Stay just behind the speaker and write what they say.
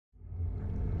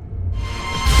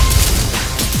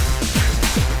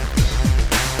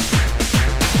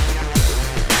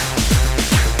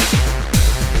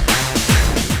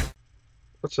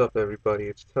What's up, everybody?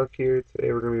 It's Tuck here.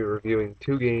 Today we're going to be reviewing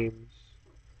two games.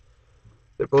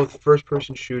 They're both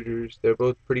first-person shooters. They're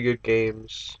both pretty good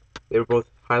games. They were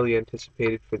both highly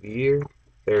anticipated for the year.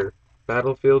 They're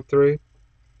Battlefield 3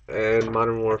 and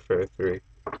Modern Warfare 3.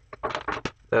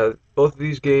 Now, both of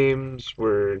these games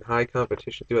were in high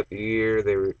competition throughout the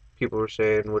year. People were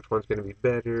saying which one's going to be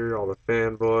better. All the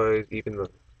fanboys, even the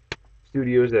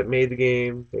studios that made the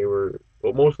game,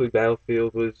 mostly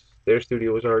Battlefield was their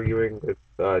studio was arguing with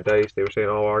DICE. They were saying,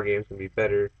 "Oh, our game's gonna be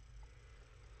better."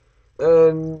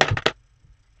 And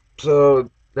so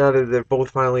now that they're both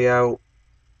finally out,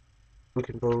 we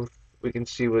can both we can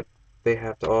see what they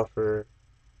have to offer,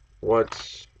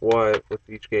 what's what with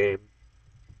each game.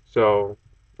 So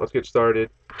let's get started.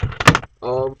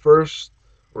 First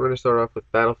we're gonna start off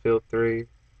with Battlefield 3.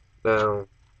 Now,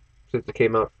 since it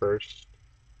came out first,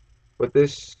 with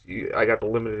this, I got the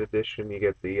limited edition. You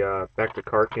get the Back to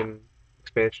Karkin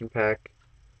expansion pack,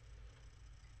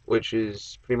 which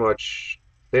is pretty much,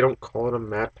 they don't call it a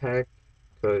map pack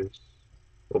because,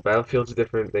 well, Battlefield's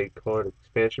different. They call it an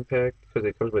expansion pack because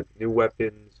it comes with new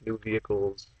weapons, new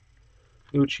vehicles,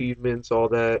 new achievements, all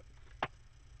that.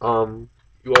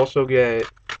 You also get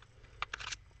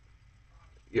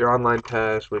your online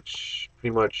pass, which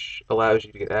pretty much allows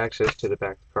you to get access to the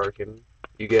Back to Karkin.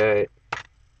 You get,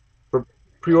 for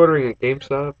pre-ordering at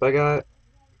GameStop, I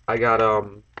got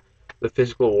the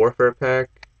physical warfare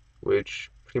pack,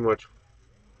 which pretty much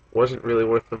wasn't really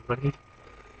worth the money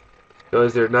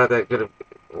because they're not that good of.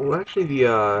 Well, actually,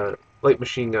 the light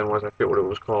machine gun was. I forget what it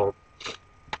was called.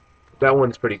 That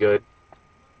one's pretty good.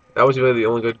 That was really the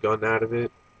only good gun out of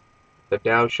it. The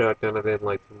Dow shotgun I didn't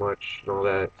like too much and all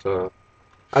that. So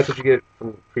that's what you get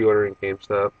from pre-ordering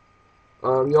GameStop.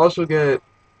 You also get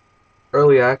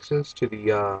early access to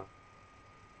the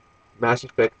Mass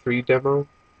Effect 3 demo.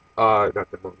 Not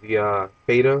demo. The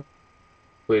beta,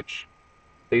 which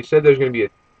they said there's going to be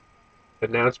an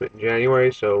announcement in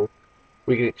January, so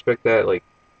we can expect that like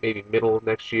maybe middle of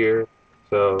next year.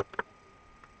 So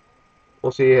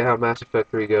we'll see how Mass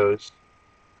Effect 3 goes.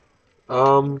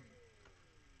 Um,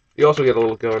 you also get a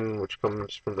little gun which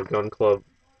comes from the gun club.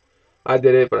 I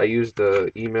did it, but I used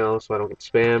the email so I don't get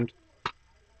spammed.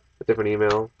 A different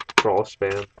email for all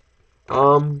spam.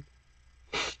 Um,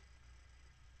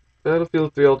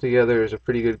 Battlefield 3 altogether is a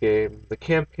pretty good game. The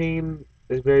campaign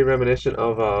is very reminiscent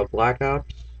of Black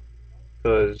Ops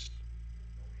because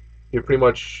you're pretty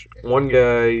much one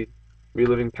guy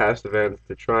reliving past events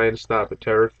to try and stop a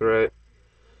terror threat,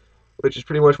 which is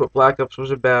pretty much what Black Ops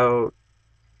was about.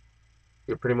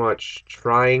 You're pretty much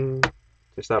trying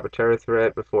to stop a terror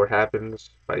threat before it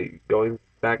happens by going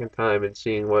back in time and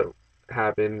seeing what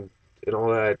happened and all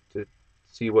that to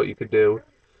see what you could do.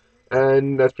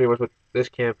 And that's pretty much what this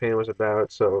campaign was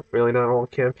about. So really not all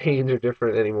campaigns are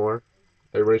different anymore.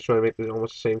 Everybody's trying to make this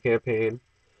almost the same campaign.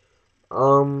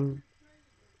 Um,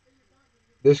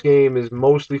 this game is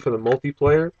mostly for the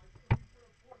multiplayer,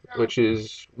 which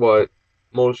is what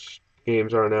most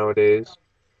games are nowadays.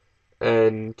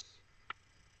 And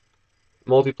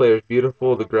multiplayer is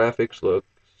beautiful. The graphics look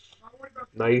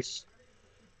nice.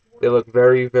 They look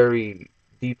very, very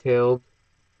detailed.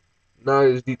 Not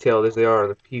as detailed as they are on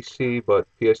the PC, but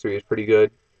PS3 is pretty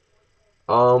good.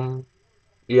 Um,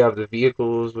 you have the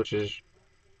vehicles, which is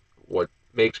what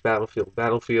makes Battlefield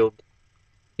Battlefield.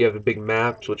 You have the big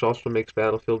maps, which also makes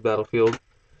Battlefield Battlefield.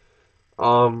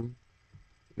 Um,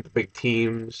 the big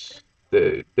teams,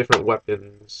 the different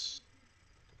weapons.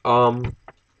 Um,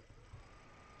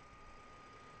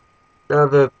 Now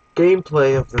the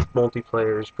gameplay of the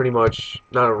multiplayer is pretty much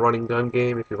not a running gun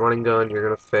game. If you're running gun, you're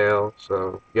gonna fail,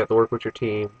 so you have to work with your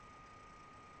team.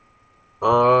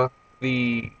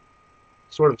 The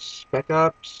sort of Spec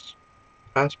Ops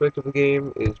aspect of the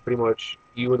game is pretty much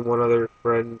you and one other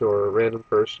friend or a random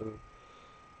person.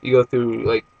 You go through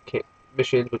like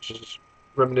missions, which is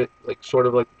remnant, like sort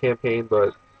of like the campaign,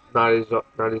 but not as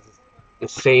the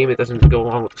same. It doesn't go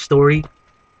along with the story,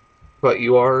 but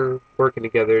you are working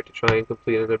together to try and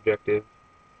complete an objective.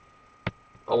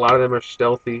 A lot of them are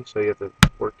stealthy, so you have to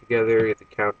work together. You have to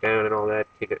count down and all that.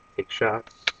 Take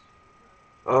shots.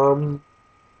 Um,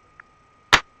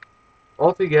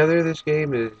 Altogether, this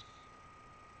game is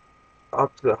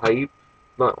up to the hype.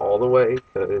 Not all the way,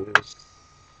 because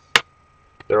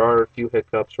there are a few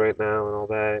hiccups right now and all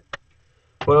that.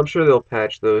 But I'm sure they'll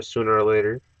patch those sooner or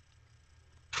later.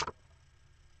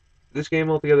 This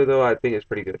game altogether, though, I think is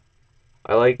pretty good.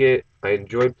 I like it. I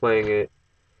enjoyed playing it.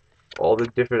 All the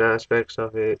different aspects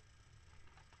of it.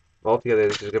 Altogether,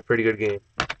 this is a pretty good game.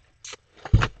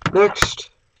 Next,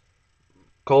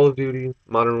 Call of Duty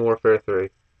Modern Warfare 3.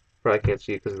 Probably can't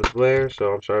see it because of the glare,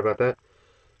 so I'm sorry about that.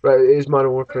 But it is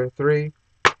Modern Warfare 3.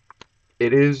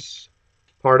 It is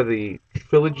part of the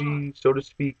trilogy, so to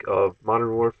speak, of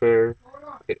Modern Warfare.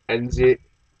 It ends it.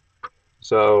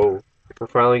 So we're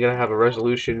finally gonna have a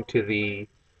resolution to the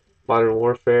Modern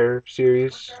Warfare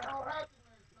series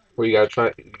where you gotta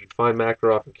try you find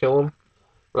Makarov and kill him.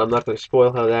 But I'm not gonna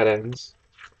spoil how that ends.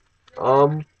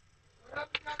 Um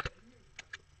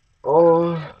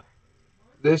oh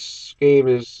this game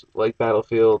is like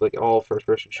Battlefield, like all first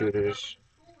person shooters,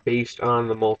 based on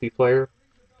the multiplayer,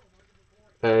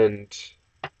 and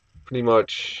pretty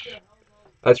much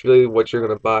that's really what you're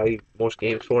gonna buy most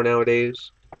games for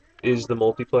nowadays is the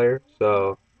multiplayer.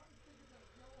 So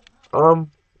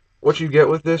um what you get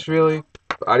with this really,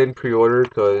 I didn't pre-order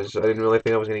because I didn't really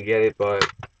think I was gonna get it, but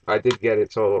I did get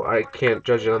it, so I can't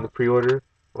judge it on the pre-order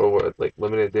or what, like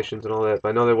limited editions and all that. But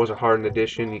I know there was a hardened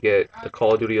edition. You get the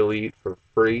Call of Duty Elite for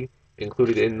free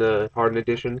included in the hardened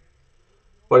edition.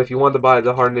 But if you want to buy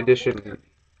the hardened edition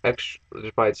extra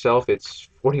just by itself, it's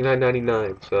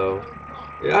 $49.99. So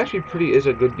it actually pretty is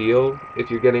a good deal if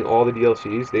you're getting all the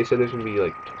DLCs. They said there's gonna be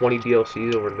like 20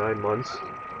 DLCs over 9 months.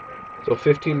 So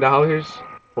 $15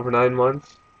 over 9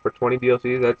 months for 20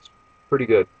 DLCs, that's pretty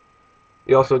good.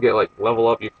 You also get like level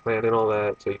up your clan and all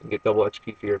that, so you can get double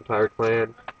XP for your entire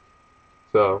clan.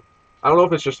 So I don't know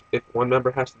if it's just if one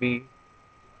member has to be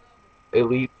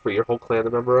elite for your whole clan to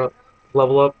member up,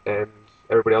 level up, and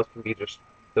everybody else can be just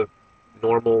the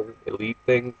normal elite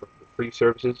thing for the free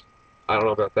services. I don't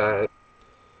know about that.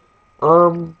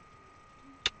 Um,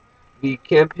 the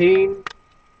campaign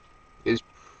is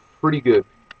pretty good.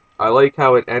 I like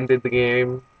how it ended the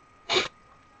game,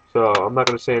 so I'm not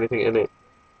gonna say anything in it,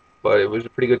 but it was a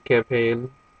pretty good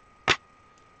campaign.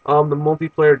 The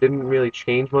multiplayer didn't really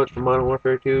change much from Modern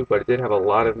Warfare 2, but it did have a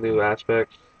lot of new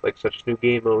aspects, like such as new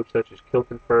game modes, such as Kill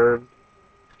Confirmed,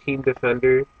 Team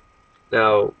Defender.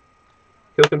 Now,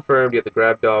 Kill Confirmed, you have to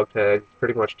grab dog tags,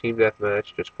 pretty much Team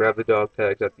Deathmatch, just grab the dog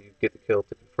tags after you get the kill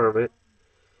to confirm it.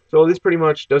 So this pretty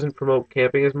much doesn't promote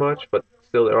camping as much, but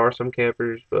still there are some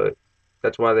campers, but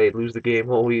that's why they lose the game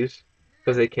always,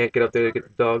 because they can't get up there to get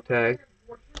the dog tag.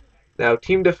 Now,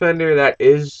 Team Defender, that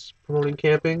is promoting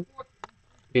camping,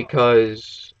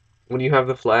 because when you have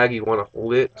the flag, you want to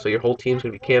hold it, so your whole team's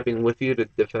going to be camping with you to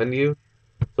defend you.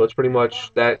 So it's pretty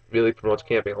much, that really promotes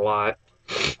camping a lot.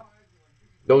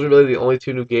 Those are really the only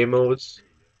two new game modes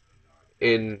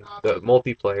in the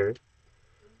multiplayer.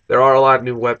 There are a lot of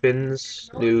new weapons,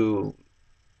 new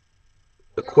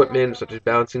equipment, such as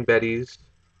bouncing betties,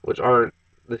 which aren't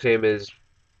the same as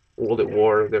World at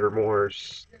War. They're more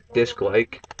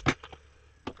disc-like.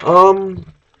 Um,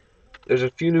 there's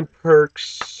a few new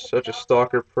perks, such as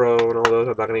Stalker Pro and all those.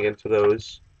 I'm not gonna get into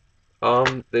those.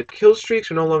 The kill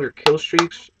streaks are no longer kill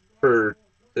streaks for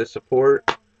the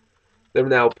support. They're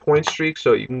now point streaks,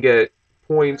 so you can get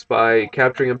points by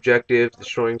capturing objectives,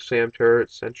 destroying SAM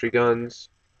turrets, sentry guns.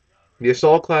 The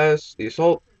assault class, the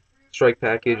assault strike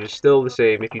package is still the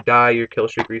same. If you die, your kill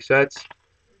streak resets.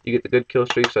 You get the good kill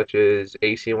streaks such as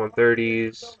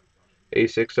AC-130s,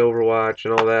 A6 Overwatch,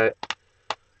 and all that.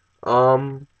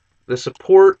 Um, the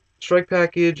support strike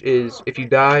package is if you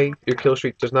die, your kill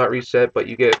streak does not reset, but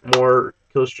you get more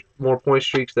point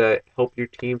streaks that help your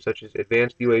team, such as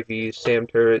advanced UAVs, SAM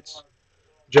turrets,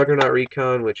 Juggernaut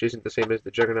Recon, which isn't the same as the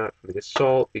Juggernaut from the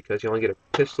Assault because you only get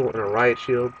a pistol and a riot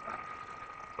shield.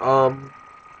 Um,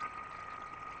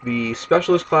 the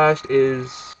Specialist class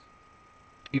is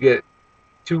you get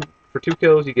two for 2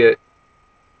 kills, you get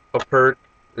a perk.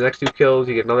 The next 2 kills,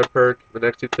 you get another perk. The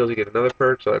next 2 kills, you get another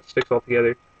perk. So that's 6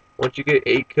 altogether. Once you get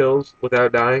 8 kills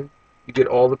without dying, you get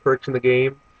all the perks in the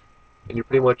game, and you're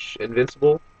pretty much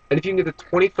invincible. And if you can get to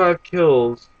 25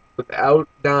 kills without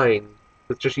dying,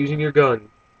 with just using your gun,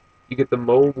 you get the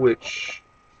mode which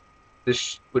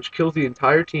kills the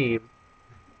entire team,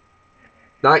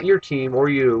 not your team or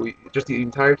you, just the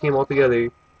entire team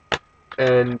altogether.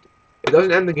 And it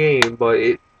doesn't end the game, but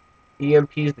it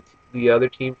EMPs the other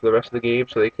team for the rest of the game,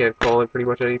 so they can't call in pretty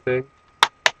much anything.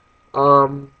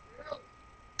 Um,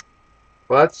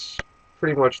 well, that's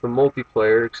pretty much the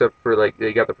multiplayer, except for like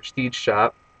they got the prestige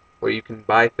shop where you can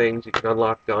buy things, you can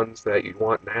unlock guns that you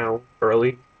want now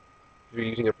early if you're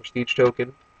using a prestige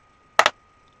token.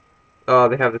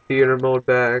 They have the theater mode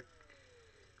back.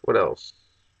 What else?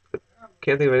 I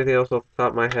can't think of anything else off the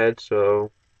top of my head,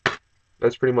 so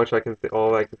that's pretty much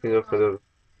all I can think of for the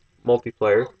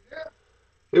multiplayer.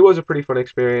 It was a pretty fun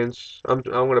experience. I'm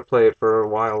gonna play it for a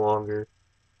while longer.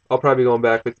 I'll probably be going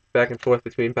back and forth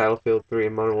between Battlefield 3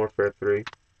 and Modern Warfare 3.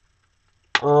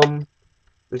 Um,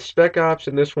 the Spec Ops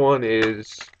in this one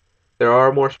is there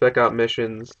are more Spec Op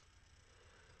missions.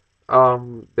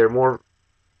 They're more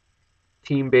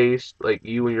team-based, like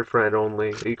you and your friend only.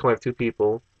 You can only have two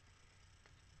people.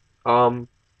 Um,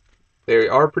 they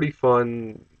are pretty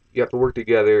fun. You have to work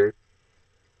together.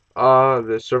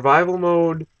 The survival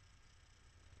mode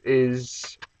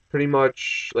is pretty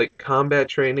much like combat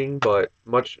training, but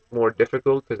much more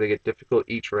difficult because they get difficult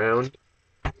each round.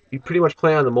 You pretty much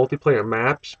play on the multiplayer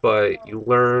maps, but you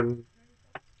learn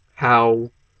how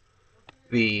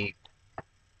the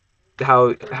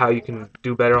how you can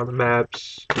do better on the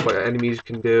maps, what enemies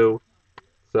can do.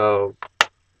 So,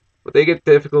 but they get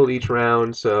difficult each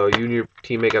round, so you and your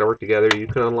teammate gotta work together. You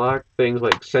can unlock things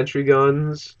like sentry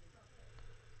guns,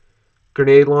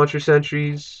 grenade launcher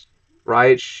sentries,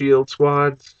 riot shield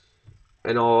squads,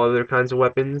 and all other kinds of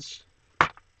weapons.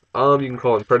 You can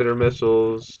call in predator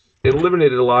missiles. It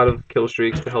eliminated a lot of kill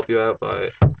streaks to help you out,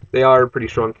 but they are pretty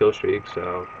strong kill streaks,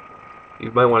 so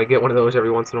you might want to get one of those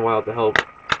every once in a while to help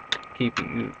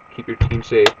keep your team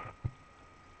safe.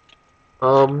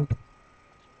 Um,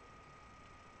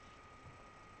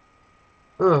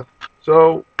 uh,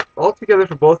 so altogether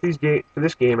for both these for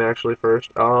this game actually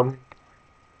first,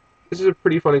 this is a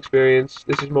pretty fun experience.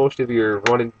 This is most of your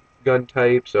run and gun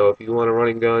type, so if you want a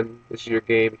running gun, this is your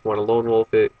game. If you want to lone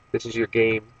wolf it, this is your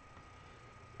game.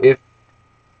 If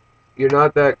you're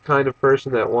not that kind of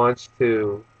person that wants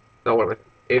to, no, what am I,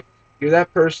 if you're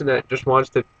that person that just wants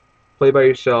to play by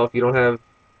yourself, you don't have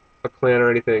a clan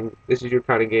or anything, this is your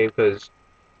kind of game because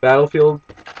Battlefield,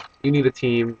 you need a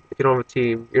team. If you don't have a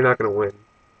team, you're not going to win.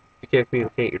 If you can't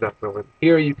communicate, you're not going to win.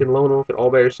 Here, you can lone wolf it all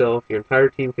by yourself. Your entire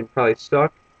team can probably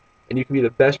suck, and you can be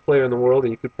the best player in the world,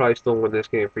 and you could probably still win this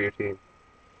game for your team.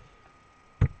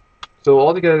 So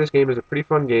altogether, this game is a pretty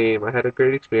fun game. I had a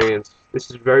great experience.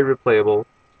 This is very replayable,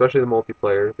 especially the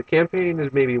multiplayer. The campaign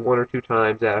is maybe one or two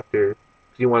times after,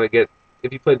 because you want to get,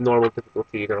 if you played normal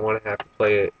difficulty, you're going to want to have to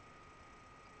play it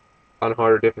on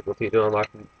harder difficulty to unlock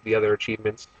the other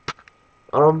achievements.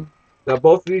 Now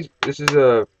both of these,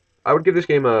 I would give this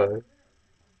game a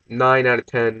 9 out of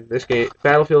 10. This game,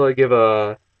 Battlefield, I give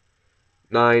a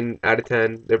 9 out of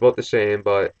 10. They're both the same,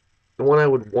 but the one I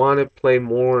would want to play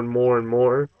more and more and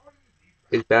more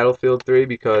is Battlefield 3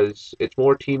 because it's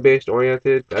more team-based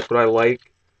oriented. That's what I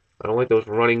like. I don't like those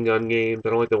running gun games. I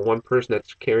don't like the one person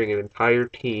that's carrying an entire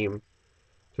team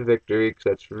to victory because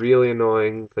that's really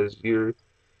annoying because you're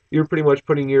pretty much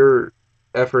putting your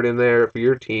effort in there for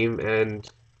your team and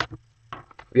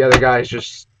the other guy's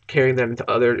just carrying that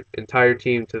other entire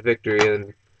team to victory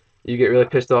and you get really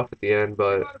pissed off at the end,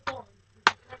 but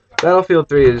Battlefield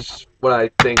 3 is what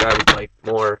I think I would like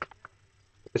more,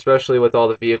 especially with all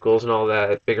the vehicles and all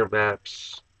that, bigger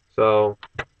maps. So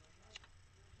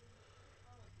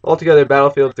altogether,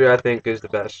 Battlefield 3 I think is the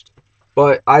best.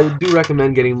 But I do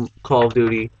recommend getting Call of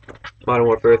Duty Modern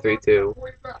Warfare 3 too.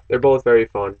 They're both very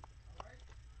fun.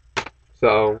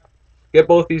 So get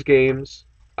both these games.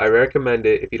 I recommend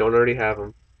it if you don't already have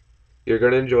them. You're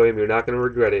going to enjoy them. You're not going to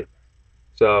regret it.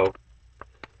 So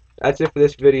that's it for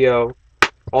this video.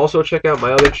 Also check out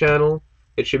my other channel.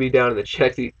 It should be down in the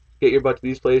check to get your butt to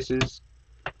these places.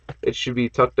 It should be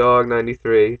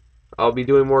TuckDog93. I'll be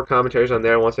doing more commentaries on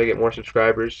there once I get more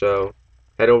subscribers, so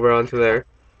head over onto there.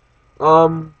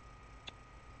 Um,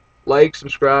 like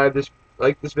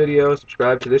this video,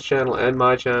 subscribe to this channel and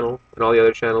my channel, and all the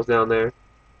other channels down there.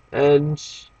 And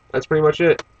that's pretty much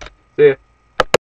it. See ya.